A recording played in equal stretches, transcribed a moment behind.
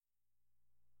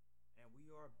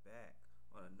back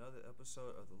on another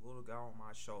episode of The Little Guy on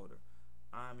My Shoulder.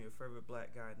 I'm your favorite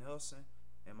black guy, Nelson,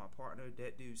 and my partner,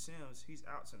 that dude Sims, he's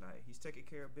out tonight. He's taking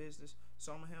care of business,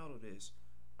 so I'm gonna handle this.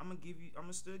 I'm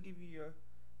gonna still give you your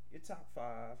top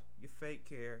five, your fake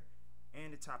care,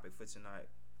 and the topic for tonight.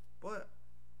 But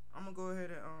I'm gonna go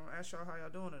ahead and ask y'all how y'all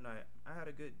doing tonight. I had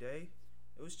a good day.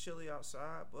 It was chilly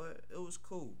outside, but it was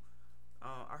cool.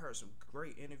 I heard some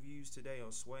great interviews today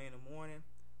on Sway in the Morning.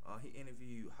 He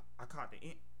interviewed. I caught the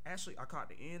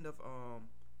end of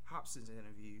Hobson's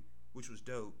interview, which was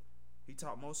dope. He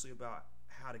talked mostly about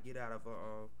how to get out of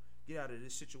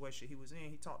this situation he was in.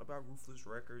 He talked about Ruthless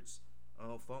Records,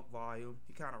 Funk Volume.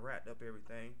 He kind of wrapped up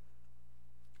everything,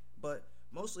 but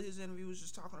mostly his interview was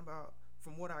just talking about,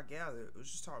 from what I gathered, it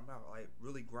was just talking about like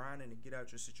really grinding to get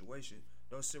out your situation.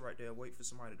 Don't sit right there and wait for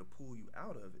somebody to pull you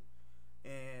out of it.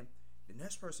 And the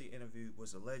next person he interviewed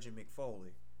was the legend Mick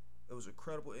Foley. It was a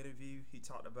credible interview. He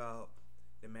talked about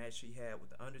the match he had with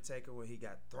the Undertaker when he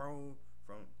got thrown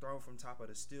from top of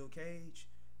the steel cage.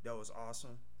 That was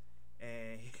awesome,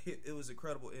 and it was a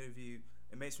credible interview.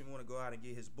 It makes me want to go out and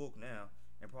get his book now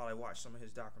and probably watch some of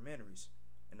his documentaries.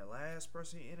 And the last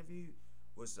person he interviewed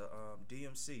was the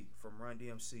DMC from Run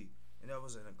DMC, and that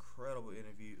was an incredible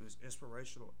interview. It was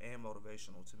inspirational and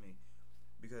motivational to me,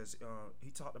 because he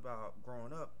talked about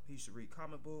growing up. He used to read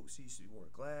comic books. He used to wear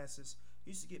glasses.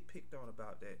 He used to get picked on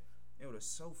about that. It was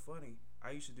so funny.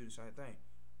 I used to do the same thing.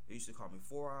 They used to call me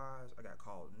Four Eyes. I got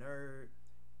called nerd.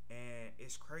 And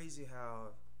it's crazy how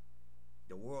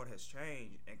the world has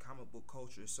changed and comic book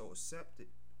culture is so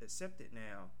accepted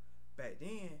now. Back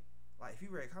then, like if you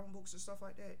read comic books and stuff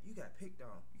like that, you got picked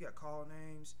on. You got called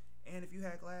names. And if you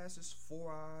had glasses,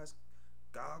 Four Eyes,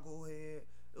 goggle head,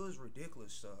 it was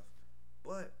ridiculous stuff.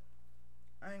 But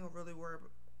I ain't gonna really worry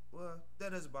about, well,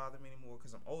 that doesn't bother me anymore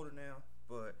because I'm older now.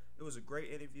 But it was a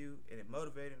great interview and it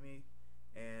motivated me,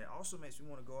 and it also makes me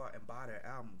want to go out and buy their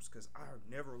albums, because I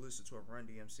never listened to a Run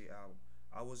DMC album.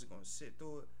 I wasn't gonna sit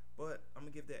through it, but I'm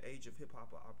gonna give that age of hip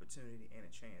hop an opportunity and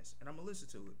a chance, and I'm gonna listen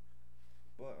to it.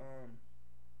 But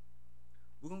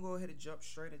we're gonna go ahead and jump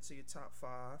straight into your top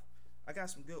five. I got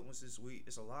some good ones this week.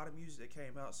 It's a lot of music that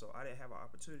came out, so I didn't have an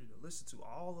opportunity to listen to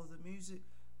all of the music,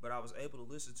 but I was able to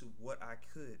listen to what I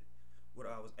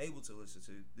was able to listen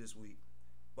to this week.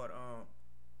 But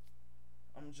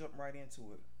I'm gonna jump right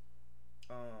into it.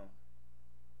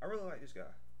 I really like this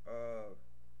guy.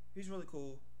 He's really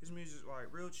cool. His music's like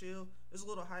real chill. It's a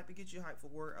little hype. It gets you hyped for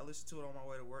work. I listen to it on my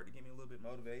way to work to get me a little bit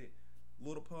motivated.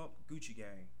 Little Pump, Gucci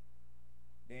Gang.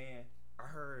 Then I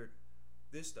heard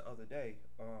this the other day.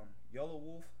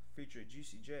 Yelawolf featured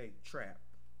Juicy J, Trap,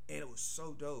 and it was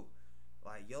so dope.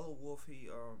 Like Yelawolf,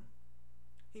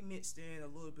 he mixed in a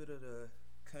little bit of the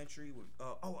country with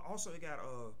also it got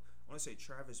I want to say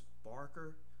Travis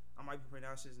Barker. I might be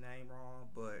pronouncing his name wrong,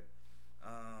 but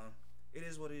it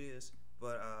is what it is.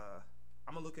 But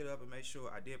I'm gonna look it up and make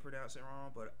sure I did pronounce it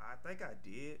wrong, but I think I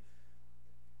did.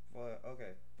 But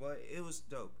okay, but it was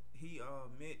dope. He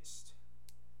mixed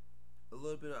a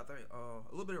little bit of,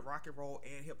 a little bit of rock and roll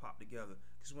and hip hop together,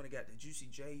 because when it got the Juicy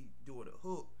J doing the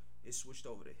hook, it switched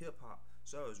over to hip hop,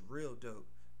 so it was real dope.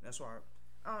 And that's why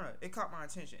I don't know, it caught my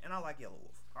attention, and I like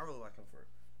Yelawolf. I really like him for it.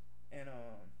 And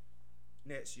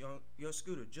next, Young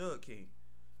Scooter, Jug King.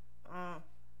 I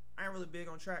ain't really big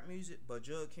on trap music, but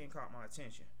Jug King caught my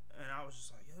attention, and I was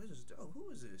just like, yo, this is dope. Who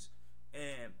is this?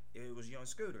 And it was Young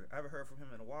Scooter. I haven't heard from him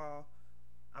in a while.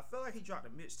 I feel like he dropped a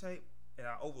mixtape and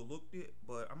I overlooked it,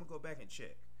 but I'm gonna go back and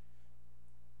check.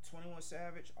 21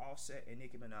 Savage, Offset, and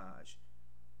Nicki Minaj.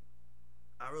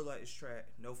 I really like this track,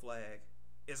 No Flag.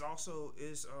 It's also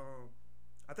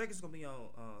I think it's gonna be on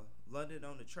London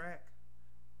on the Track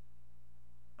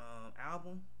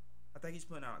album. I think he's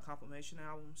putting out a compilation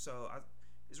album, so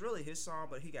it's really his song,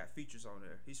 but he got features on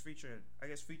there. He's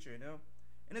featuring them,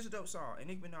 and it's a dope song. And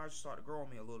Nicki Minaj started to grow on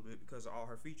me a little bit because of all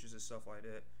her features and stuff like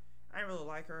that. I didn't really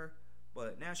like her,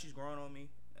 but now she's growing on me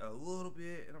a little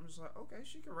bit, and I'm just like, okay,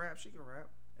 she can rap.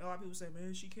 And a lot of people say,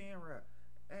 man, she can rap,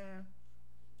 and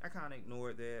I kind of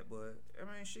ignored that, but I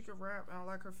mean, she can rap, and I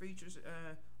like her features,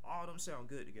 and all of them sound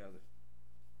good together.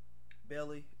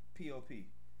 Belly, P.O.P.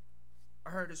 I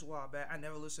heard this a while back. I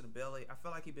never listened to Belly. I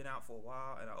felt like he'd been out for a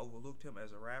while, and I overlooked him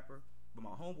as a rapper, but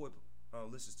my homeboy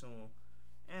listens to him,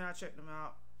 and I checked him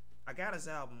out. I got his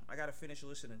album. I got to finish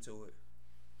listening to it,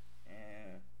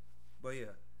 but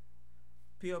yeah,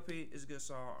 P.O.P. is a good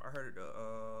song. I heard it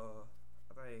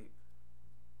I think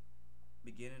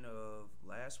beginning of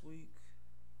last week.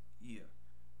 Yeah,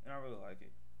 and I really like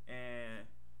it. And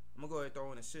I'm gonna go ahead and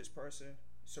throw in a sixth person,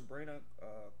 Sabrina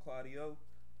Claudio.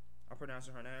 I'm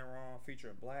pronouncing her name wrong.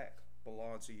 Featuring Black,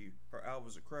 Belong to You. Her album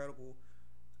is incredible.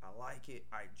 I like it.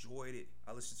 I enjoyed it.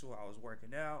 I listened to it while I was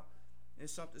working out.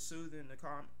 It's something soothing to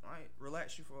calm, like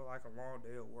relax you for like a long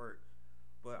day of work.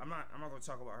 But I'm not gonna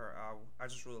talk about her album. I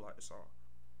just really like the song.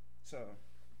 So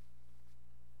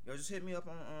yo, just hit me up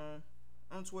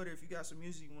on Twitter if you got some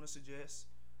music you want to suggest,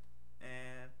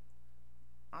 and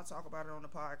I'll talk about it on the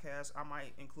podcast. I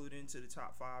might include it into the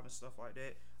top 5 and stuff like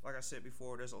that. Like I said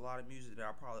before, there's a lot of music that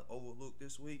I probably overlooked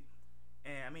this week.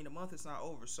 And I mean, the month is not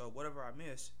over, so whatever I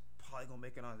miss, probably gonna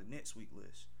make it on the next week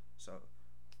list. So,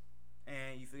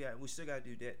 and you forgot, we still gotta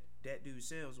do that dude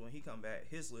Sims when he come back,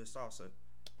 his list also.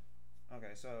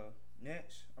 Okay, so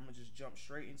next, I'm gonna just jump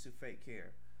straight into Fake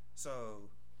Care. So,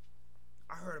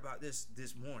 I heard about this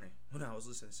morning when I was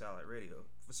listening to Satellite Radio.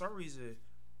 For some reason,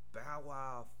 Bow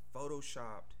Wow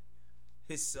photoshopped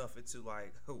himself into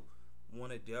like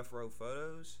one of Death Row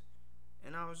photos,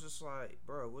 and I was just like,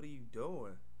 bro, what are you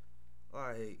doing?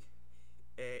 Like,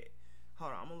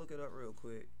 hold on, I'm gonna look it up real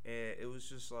quick. And it was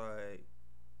just like,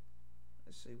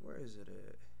 let's see, where is it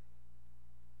at?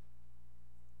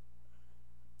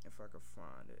 If I could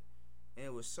find it. And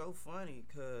it was so funny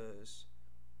because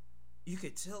you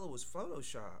could tell it was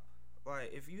Photoshop.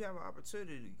 Like, if you have an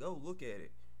opportunity, go look at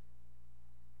it.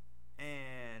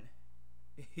 And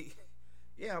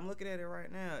yeah, I'm looking at it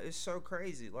right now. It's so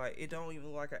crazy. Like, it don't even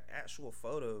look like an actual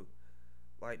photo.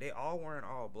 Like, they all wearing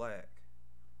all black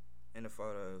in the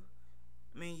photo.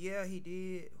 I mean, yeah, he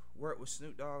did work with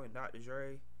Snoop Dogg and Dr.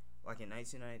 Dre, like in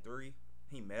 1993.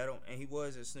 He met him, and he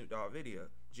was in Snoop Dogg video,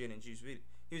 Gin and Juice video.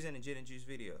 He was in the Gin and Juice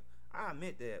video. I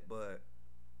admit that, but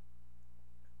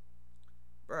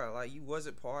bro, like, you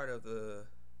wasn't part of the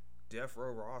Death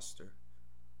Row roster,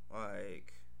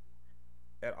 like,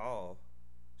 at all.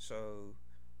 So,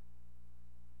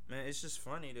 man, it's just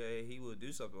funny that he would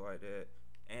do something like that,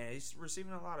 and he's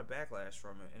receiving a lot of backlash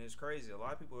from it, and it's crazy. A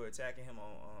lot of people are attacking him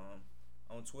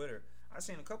on Twitter. I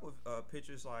seen a couple of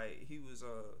pictures, like he was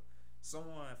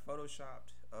someone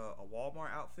photoshopped a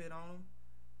Walmart outfit on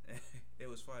him. It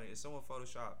was funny. Someone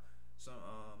photoshopped some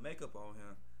makeup on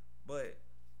him, but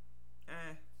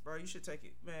bro, you should take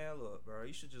it. Man, look, bro,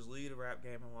 you should just leave the rap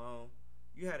game alone.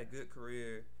 You had a good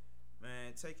career,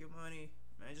 man. Take your money,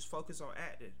 man. Just focus on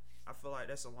acting. I feel like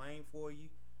that's a lane for you.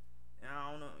 And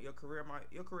I don't know, your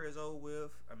career is over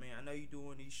with. I mean, I know you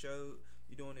doing these shows,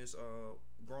 you doing this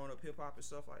growing up hip hop and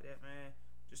stuff like that, man.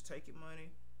 Just take your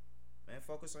money, man.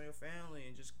 Focus on your family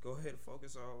and just go ahead and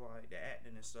focus on like the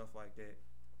acting and stuff like that.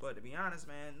 But to be honest,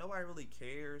 man, nobody really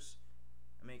cares.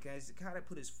 I mean, cause he kind of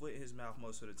put his foot in his mouth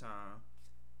most of the time.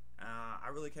 I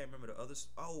really can't remember the others.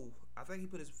 Oh, I think he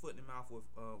put his foot in the mouth with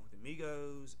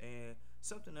Amigos and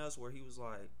something else where he was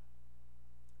like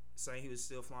saying he was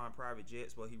still flying private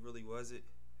jets, but he really wasn't.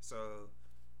 So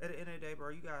at the end of the day,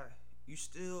 bro, you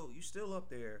still up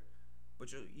there,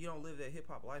 but you don't live that hip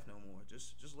hop life no more.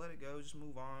 Just let it go. Just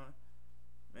move on,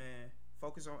 man.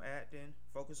 Focus on acting.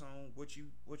 Focus on what you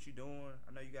doing.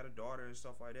 I know you got a daughter and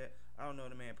stuff like that. I don't know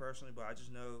the man personally, but I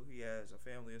just know he has a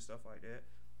family and stuff like that.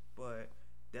 But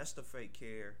that's the Fake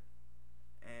Care,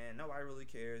 and nobody really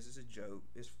cares. It's a joke.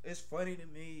 It's funny to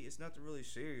me. It's nothing really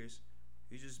serious.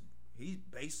 He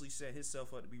basically set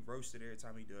himself up to be roasted every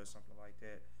time he does something like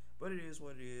that. But it is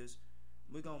what it is.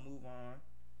 We're gonna move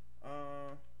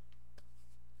on.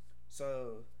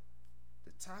 So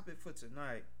the topic for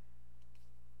tonight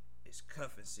is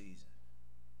cuffing season.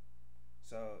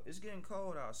 So it's getting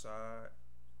cold outside.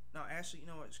 No, actually, you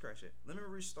know what? Scratch it. Let me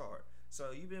restart.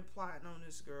 So you've been plotting on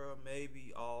this girl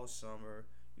maybe all summer.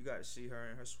 You got to see her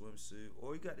in her swimsuit,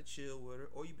 or you got to chill with her,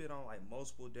 or you've been on like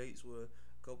multiple dates with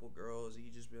a couple girls, and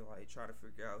you just been like trying to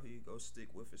figure out who you go stick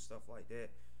with and stuff like that.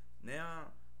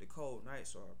 Now the cold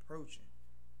nights are approaching,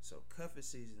 so cuffing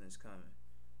season is coming.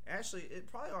 Actually, it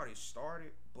probably already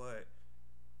started, but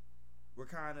we're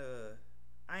kind of,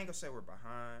 I ain't gonna say we're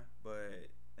behind, but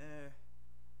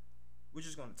we're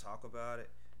just gonna talk about it.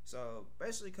 So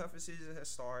basically, cuffing season has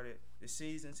started. The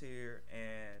season's here,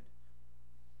 and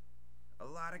a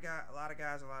lot of guys, a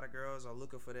lot of girls are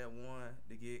looking for that one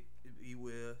to be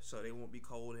with, so they won't be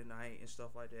cold at night and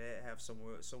stuff like that. Have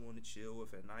someone to chill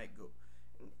with at night. Go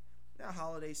now,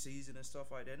 holiday season and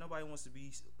stuff like that. Nobody wants to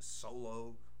be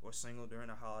solo or single during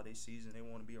the holiday season. They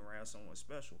want to be around someone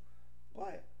special.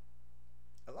 But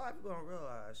a lot of people don't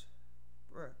realize,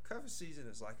 bro, cuffing season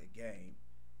is like a game.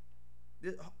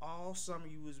 All summer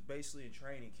you was basically in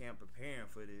training camp preparing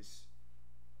for this,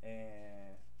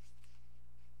 and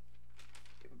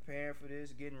preparing for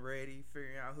this, getting ready,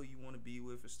 figuring out who you want to be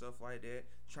with and stuff like that,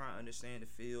 trying to understand the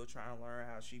field, trying to learn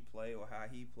how she play or how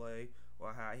he play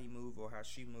or how he move or how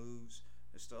she moves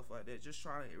and stuff like that, just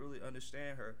trying to really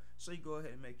understand her so you go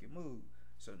ahead and make your move.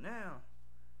 So now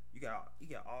You got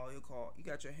all your card. You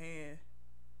got your hand.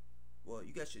 Well,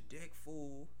 you got your deck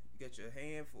full. You got your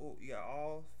hand full. You got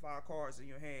all 5 cards in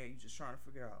your hand. You just trying to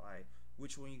figure out like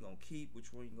which one you gonna keep,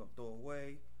 which one you gonna throw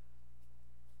away,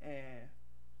 and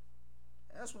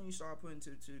that's when you start putting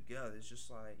two together. It's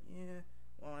just like, yeah,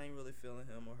 well, I ain't really feeling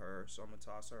him or her, so I'm gonna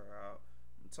toss her out.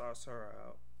 I'm gonna toss her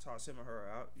out. Toss him or her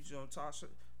out. You just gonna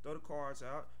throw the cards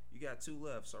out. You got 2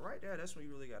 left. So right there, that's when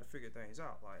you really got to figure things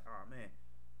out. Like, oh man,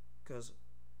 because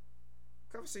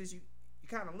cover season you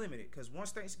kind of limited. Because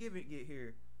once Thanksgiving get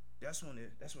here, that's when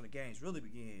the games really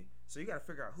begin. So you got to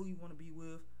figure out who you want to be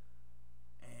with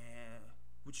and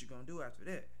what you gonna do after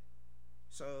that.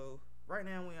 So right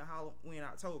now we in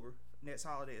October. Next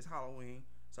holiday is Halloween.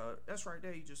 So that's right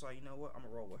there. You just like, you know what? I'm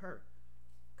gonna roll with her.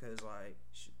 Cause like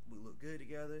we look good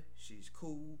together. She's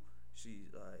cool. She's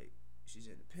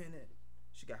independent.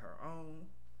 She got her own.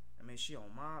 I mean, she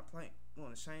on my plane. We're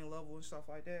on the same level and stuff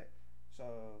like that. So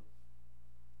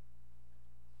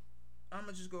I'm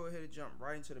gonna just go ahead and jump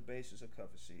right into the basics of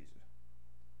cuffing season.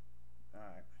 All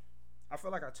right. I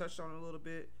feel like I touched on it a little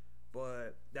bit,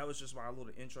 but that was just my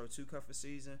little intro to cuffing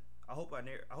season. I hope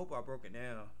I broke it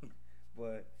down.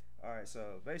 But all right.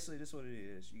 So basically, this is what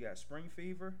it is. You got spring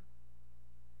fever.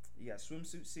 You got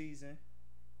swimsuit season.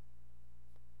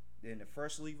 Then the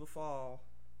first leave of fall,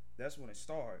 that's when it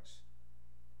starts.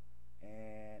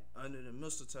 And under the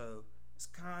mistletoe, it's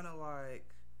kind of like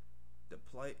the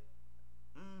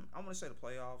I want to say the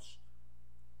playoffs,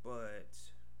 but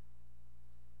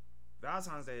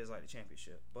Valentine's Day is like the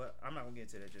championship. But I'm not gonna get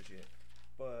into that just yet.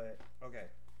 But okay,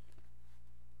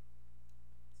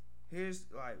 this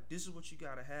is what you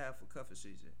gotta have for cuffing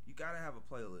season. You gotta have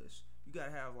a playlist. You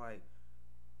gotta have like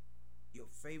your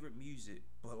favorite music,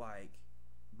 but like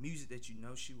music that you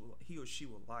know he or she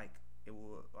will like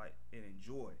and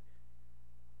enjoy.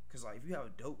 Cause like if you have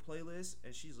a dope playlist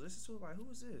and she's listening to it, like who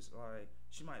is this? Like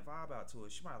she might vibe out to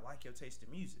it. She might like your taste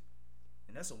in music,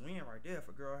 and that's a win right there. If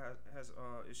a girl has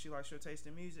if she likes your taste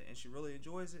in music and she really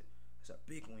enjoys it, it's a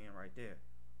big win right there.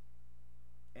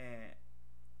 And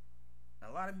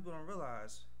a lot of people don't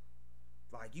realize,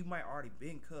 like you might already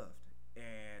been cuffed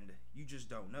and you just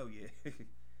don't know yet.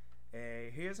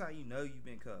 And here's how you know you've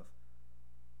been cuffed.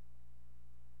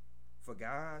 For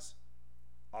guys,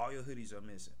 all your hoodies are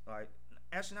missing. Like,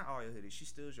 actually not all your hoodies. She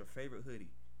steals your favorite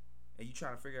hoodie. And you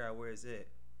trying to figure out where it's at.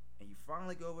 And you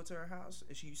finally go over to her house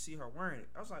and you see her wearing it.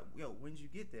 I was like, yo, when did you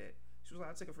get that? She was like,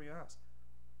 I took it from your house.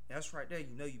 And that's right there,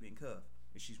 you know you've been cuffed.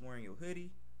 If she's wearing your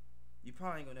hoodie, you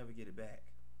probably ain't gonna never get it back.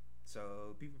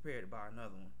 So be prepared to buy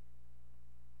another one.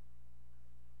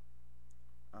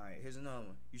 Alright, here's another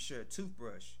one. You share a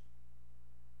toothbrush.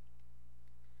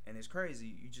 And it's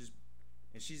crazy.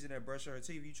 And she's in there brushing her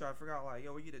teeth. You try to figure out like,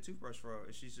 yo, where you get a toothbrush from?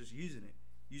 And she's just using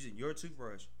your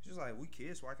toothbrush. She's like, we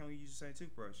kids. Why can't we use the same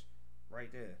toothbrush?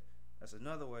 Right there. That's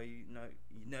another way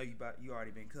you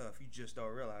already been cuffed. You just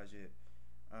don't realize it.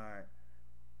 All right.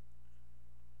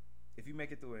 If you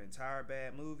make it through an entire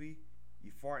bad movie,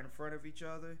 you fart in front of each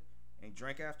other and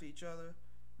drink after each other,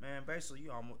 man. Basically,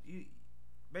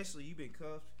 you've been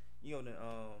cuffed.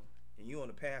 And you on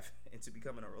the path into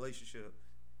becoming a relationship.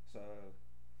 So,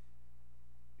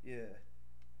 yeah,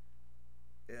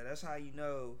 that's how you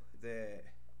know that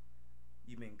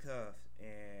you've been cuffed,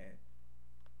 and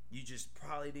you just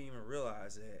probably didn't even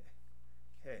realize that.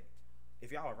 Heck,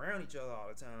 if y'all around each other all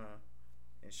the time,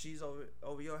 and she's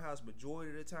over your house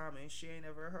majority of the time, and she ain't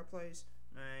ever at her place,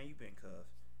 man, you been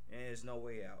cuffed, and there's no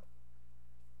way out.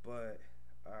 But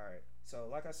all right, so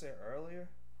like I said earlier,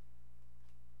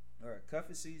 all right,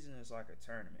 cuffing season is like a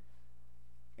tournament.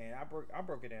 And I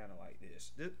broke it down to like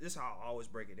this. This is how I always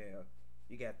break it down.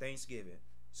 You got Thanksgiving.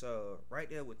 So right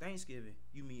there with Thanksgiving,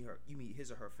 you meet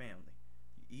his or her family.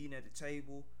 You eating at the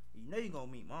table. You know you're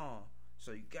gonna meet mom.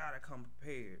 So you gotta come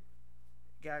prepared.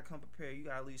 You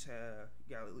gotta at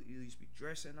least be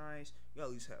dressing nice. You gotta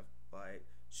at least have like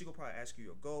she gonna probably ask you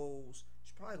your goals.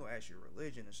 She's probably gonna ask you your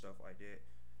religion and stuff like that.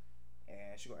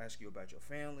 And she gonna ask you about your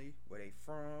family, where they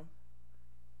from,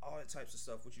 all that types of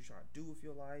stuff. What you trying to do with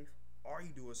your life. Are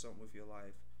you doing something with your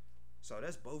life? So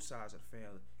that's both sides of the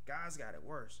family. Guys got it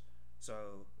worse.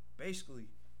 So basically,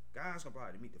 guys gonna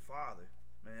probably meet the father.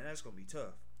 Man, that's gonna be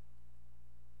tough.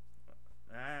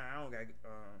 I don't got.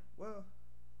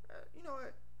 You know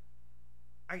what?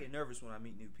 I get nervous when I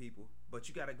meet new people, but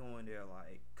you gotta go in there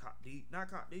like not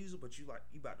cop diesel, but you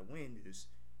about to win this.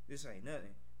 This ain't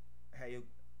nothing. Hey, you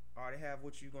already have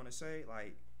what you gonna say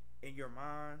like in your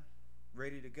mind,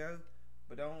 ready to go,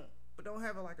 but don't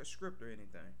have it like a script or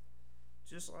anything.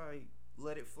 Just like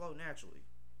let it flow naturally.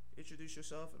 Introduce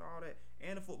yourself and all that.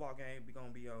 And the football game gonna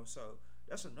be on. So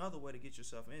that's another way to get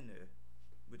yourself in there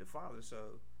with the father.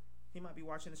 So He might be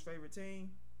watching his favorite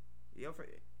team. Y'all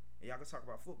can talk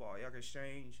about football. Y'all can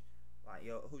exchange like,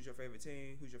 yo, who's your favorite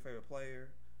team? Who's your favorite player?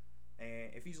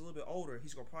 And if he's a little bit older,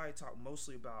 he's gonna probably talk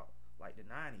mostly about like the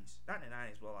 '90s, not the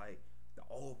 '90s, but like the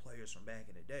old players from back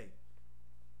in the day.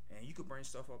 And you could bring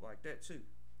stuff up like that too.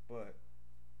 But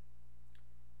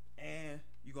and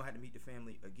you're gonna have to meet the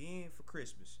family again for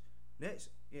Christmas. Next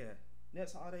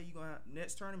holiday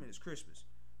next tournament is Christmas.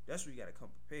 That's where you gotta come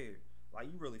prepared. Like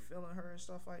you really feeling her and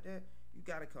stuff like that, you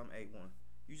gotta come A1.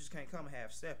 You just can't come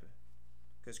half stepping.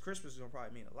 Cause Christmas is gonna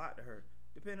probably mean a lot to her,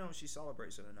 depending on if she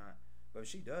celebrates it or not. But if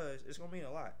she does, it's gonna mean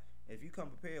a lot. If you come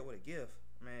prepared with a gift,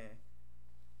 man,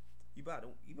 you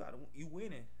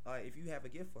winning. Like if you have a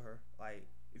gift for her, like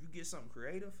if you get something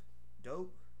creative,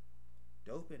 dope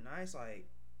and nice, like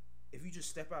if you just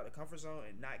step out the comfort zone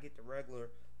and not get the regular,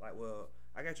 like, well,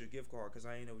 I got your gift card because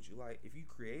I ain't know what you like. If you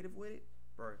creative with it,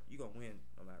 bro, you gonna win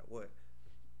no matter what.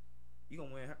 You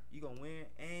gonna win,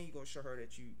 and you gonna show her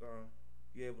that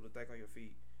you're able to think on your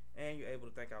feet, and you're able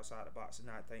to think outside the box and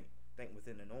not think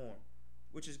within the norm,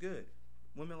 which is good.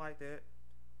 Women like that.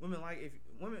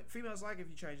 Females like if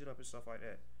you change it up and stuff like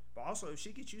that. But also, if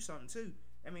she gets you something too,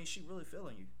 I mean, she really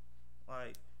feeling you,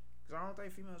 like, cause I don't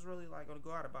think females really like gonna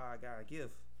go out and buy a guy a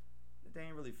gift. They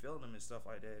ain't really feeling them and stuff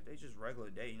like that. They just regular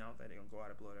dating. I don't think they gonna go out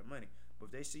and blow their money. But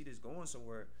if they see this going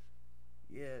somewhere,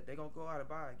 yeah, they gonna go out and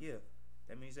buy a gift.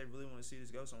 That means they really want to see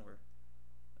this go somewhere.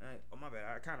 Oh my bad,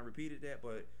 I kind of repeated that,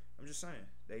 but I'm just saying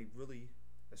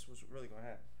that's what's really gonna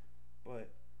happen. But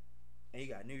and you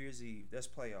got New Year's Eve. That's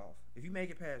playoff. If you make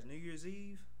it past New Year's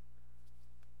Eve,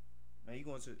 man, you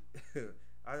going to.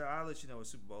 I'll let you know what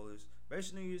Super Bowl is.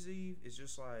 Basically, New Year's Eve is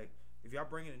just like if y'all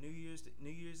bringing the New Year's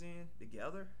in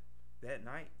together that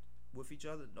night with each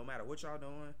other, no matter what y'all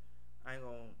doing. I ain't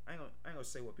gonna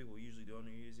say what people usually do on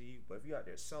New Year's Eve, but if you out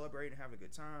there celebrating, having a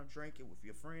good time, drinking with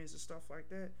your friends and stuff like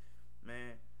that,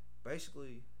 man,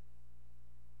 basically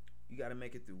you gotta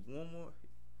make it through one more.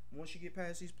 Once you get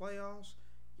past these playoffs,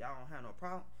 y'all don't have no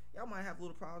problem. Y'all might have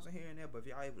little problems in here and there, but if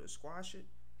y'all able to squash it,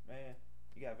 man,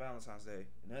 you got Valentine's Day,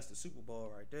 and that's the Super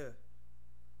Bowl right there.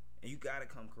 And you gotta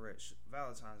come correct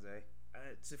Valentine's Day.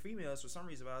 To females, for some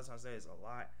reason, Valentine's Day is a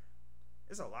lot.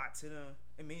 It's a lot to them.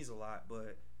 It means a lot,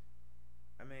 but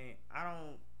I mean, I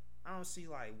don't see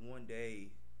like one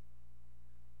day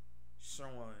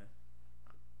showing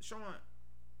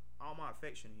all my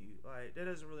affection to you. Like that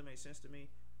doesn't really make sense to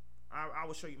me. I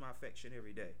will show you my affection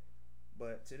every day,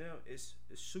 but to them it's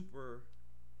super.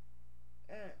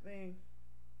 I mean,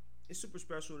 it's super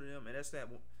special to them, and that's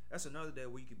another day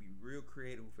where you can be real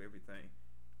creative with everything,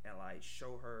 and like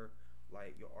show her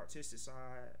like your artistic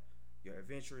side, your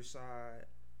adventurous side.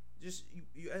 Just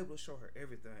you're able to show her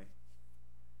everything.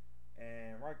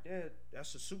 And right there,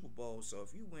 that's the Super Bowl. So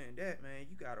if you win that, man,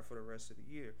 you got it for the rest of the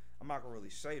year. I'm not gonna really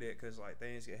say that because like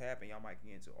things can happen. Y'all might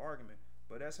get into an argument,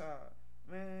 but that's how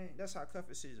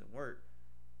cuffing season work.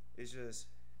 It's just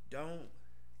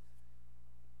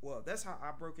that's how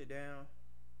I broke it down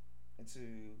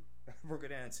into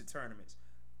tournaments.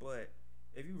 But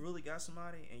if you really got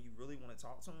somebody and you really want to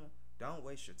talk to them, don't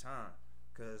waste your time.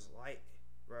 Cause like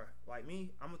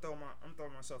me, I'm gonna throw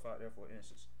myself out there for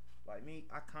instance. Like me,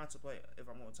 I contemplate if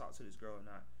I'm gonna talk to this girl or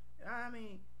not. And I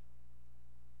mean,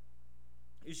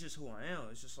 it's just who I am.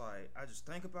 It's just like I just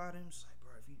think about it. It's like,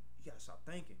 bro, if you gotta stop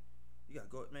thinking. You gotta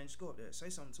go, man. Just go up there, say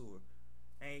something to her.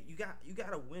 And you got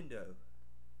a window.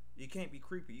 You can't be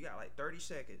creepy. You got like 30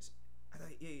 seconds. I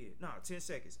think 10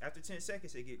 seconds. After 10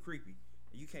 seconds, it get creepy.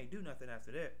 And you can't do nothing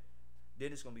after that.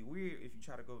 Then it's gonna be weird if you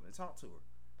try to go up and talk to her.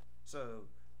 So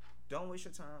don't waste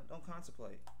your time. Don't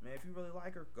contemplate, man. If you really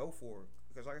like her, go for her.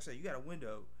 Because like I said, you got a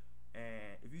window,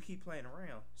 and if you keep playing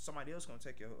around, somebody else gonna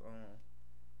take your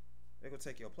they're gonna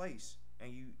take your place.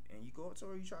 And you go up to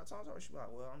her, you try to talk to her, she's like,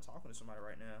 well, I'm talking to somebody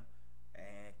right now,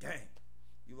 and dang,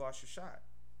 you lost your shot.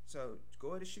 So go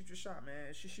ahead and shoot your shot,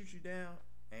 man. If she shoots you down,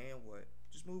 and what?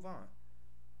 Just move on.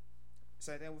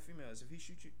 Same thing with females. If he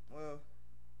shoots you, well,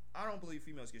 I don't believe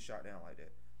females get shot down like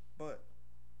that, but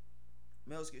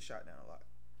males get shot down a lot.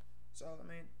 So I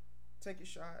mean, take your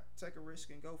shot, take a risk,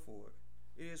 and go for it.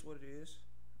 It is what it is.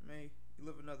 I mean, you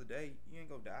live another day, you ain't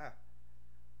gonna die.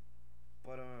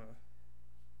 But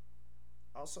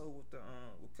also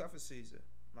with cuffing season,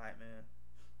 like, man,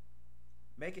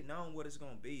 make it known what it's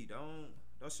gonna be. Don't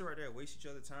sit right there and waste each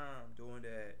other's time doing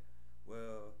that.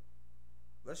 Well,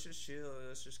 let's just chill.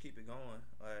 Let's just keep it going.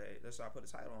 Like, let's not put a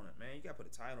title on it, man. You gotta put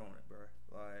a title on it, bro.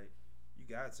 Like, you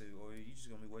got to, or you just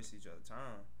gonna be wasting each other's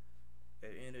time.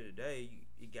 At the end of the day,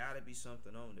 you gotta be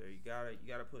something on there. You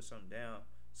gotta put something down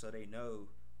so they know,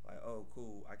 like, oh,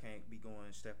 cool, I can't be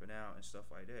stepping out and stuff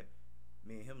like that.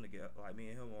 Me and him together, like me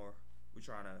and him, or we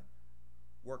trying to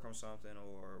work on something,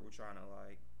 or we're trying to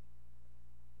like,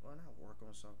 well, not work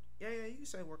on something. Yeah, you can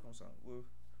say work on something. Well,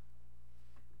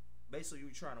 basically,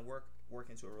 you're trying to work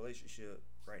into a relationship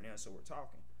right now, so we're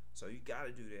talking. So you got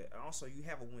to do that. And also, you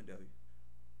have a window.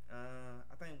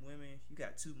 I think women, you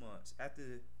got 2 months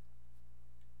after.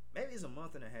 Maybe it's a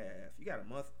month and a half. You got a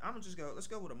month. I'm gonna just go. Let's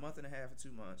go with a month and a half or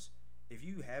 2 months. If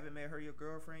you haven't met her your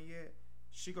girlfriend yet,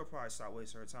 she gonna probably stop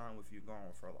wasting her time with you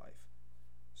going for life.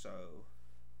 So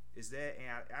is that? And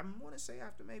I want to say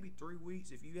after maybe 3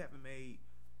 weeks, if you haven't made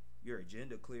your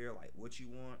agenda clear, like what you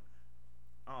want,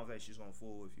 I don't think she's gonna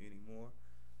fool with you anymore.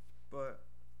 But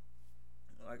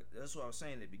like that's what I was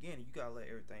saying at the beginning. You gotta let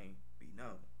everything be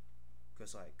known,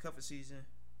 cause like cuffing season,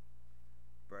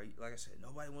 bro. Like I said,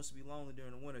 nobody wants to be lonely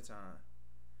during the wintertime.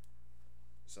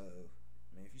 So,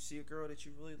 man, if you see a girl that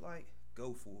you really like,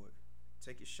 go for it.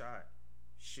 Take your shot,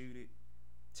 shoot it,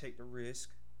 take the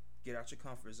risk, get out your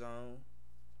comfort zone,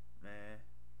 man.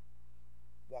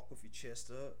 Walk with your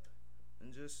chest up,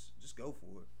 and just go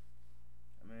for it.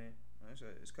 I mean, like I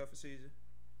said, it's cuffing season.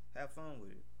 Have fun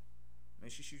with it.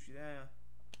 Make sure she shoot you down.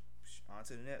 On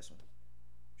to the next one.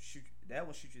 Shoot that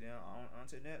one, shoot you down. On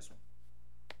to the next one.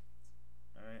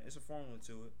 All right, it's a formula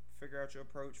to it. Figure out your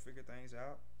approach, figure things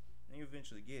out, and you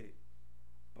eventually get it.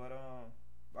 But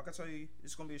like I tell you,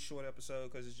 it's gonna be a short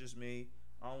episode because it's just me.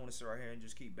 I don't want to sit right here and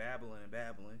just keep babbling and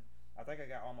babbling. I think I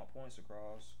got all my points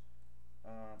across.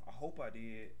 I hope I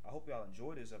did. I hope y'all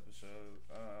enjoyed this episode.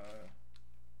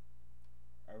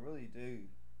 I really do.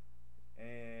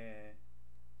 And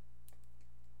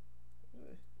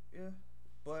yeah,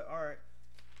 but all right.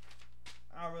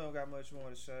 I really don't got much more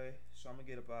to say, so I'm gonna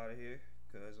get up out of here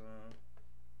because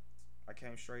I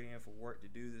came straight in for work to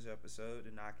do this episode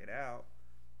to knock it out.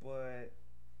 But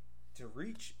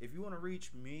if you want to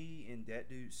reach me and that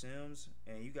dude Sims,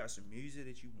 and you got some music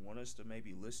that you want us to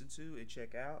maybe listen to and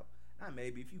check out, not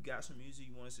maybe, if you got some music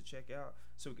you want us to check out,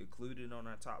 so we can include it on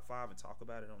our top 5 and talk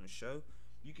about it on the show.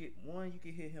 You can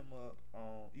hit him up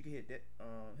on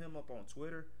him up on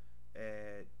Twitter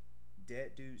at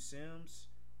that dude Sims,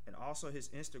 and also his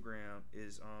Instagram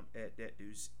is at that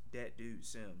dude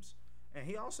Sims, and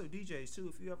he also DJs too.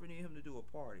 If you ever need him to do a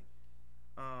party,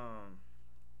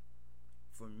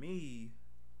 for me,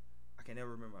 I can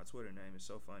never remember my Twitter name. It's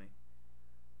so funny.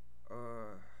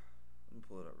 Let me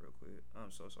pull it up real quick.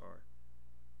 I'm so sorry.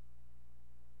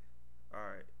 All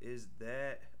right, is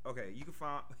that okay? You can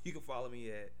follow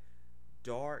me at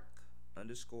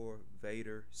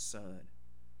dark_Vader Sun.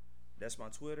 That's my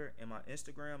Twitter, and my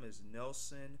Instagram is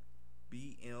Nelson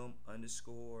BM_, and that's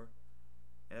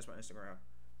my Instagram.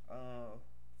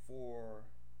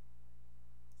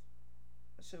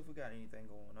 Let's see if we got anything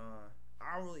going on.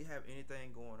 I don't really have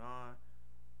anything going on.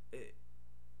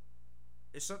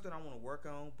 It's something I want to work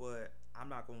on, but I'm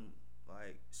not gonna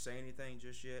like say anything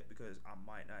just yet because I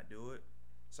might not do it.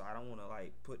 So I don't want to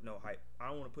like put no hype. I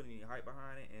don't want to put any hype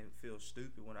behind it and feel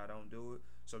stupid when I don't do it.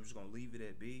 So I'm just gonna leave it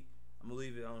at B. I'm gonna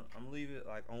leave it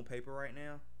like on paper right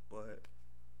now. But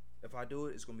if I do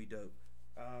it, it's gonna be dope.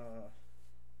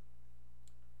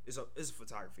 It's a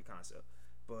photography concept.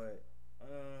 But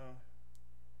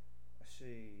let's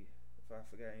see if I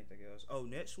forgot anything else. Oh,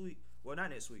 next week. Well, not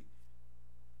next week.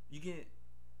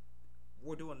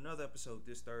 We're doing another episode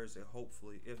this Thursday,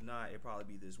 hopefully. If not, it'll probably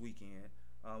be this weekend.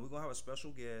 We're gonna have a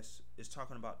special guest. It's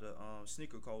talking about the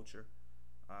sneaker culture.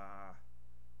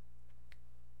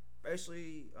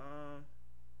 Basically,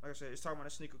 like I said, it's talking about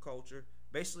the sneaker culture.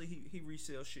 Basically, he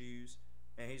resells shoes,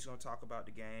 and he's gonna talk about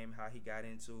the game, how he got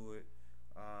into it,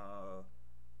 how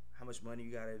much money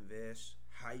you gotta invest,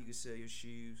 how you can sell your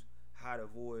shoes, how to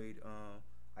avoid,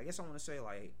 I guess I want to say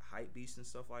like hype beasts and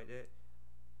stuff like that.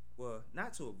 Well,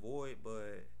 not to avoid,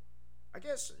 but I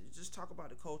guess just talk about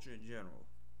the culture in general.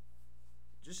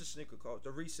 Just the sneaker culture,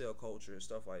 the resale culture and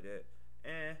stuff like that.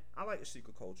 And I like the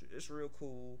sneaker culture. It's real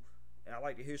cool. And I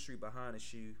like the history behind the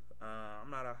shoe.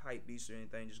 I'm not a hype beast or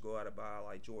anything. Just go out and buy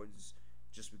like Jordans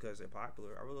just because they're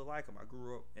popular. I really like them. I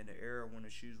grew up in the era when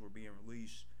the shoes were being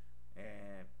released.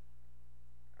 And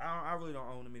I really don't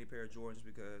own a many pair of Jordans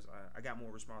because I got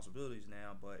more responsibilities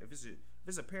now. But if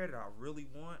it's a pair that I really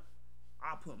want,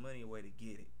 I'll put money away to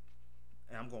get it.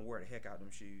 And I'm going to wear the heck out of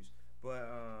them shoes. But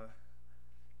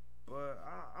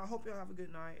I hope y'all have a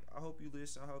good night. I hope you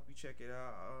listen. I hope you check it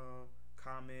out.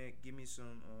 Comment. Give me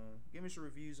some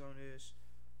reviews on this.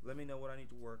 Let me know what I need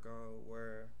to work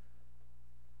on.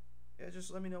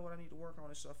 Just let me know what I need to work on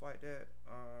and stuff like that.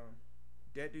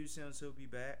 That dude Sims, he'll be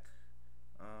back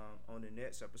on the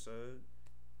next episode.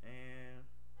 And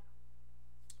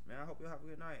man, I hope you have a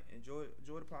good night. Enjoy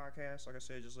the podcast. Like I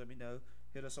said, just let me know.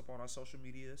 Hit us up on our social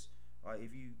medias.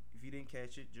 If you didn't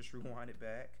catch it, just rewind it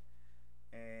back.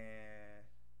 and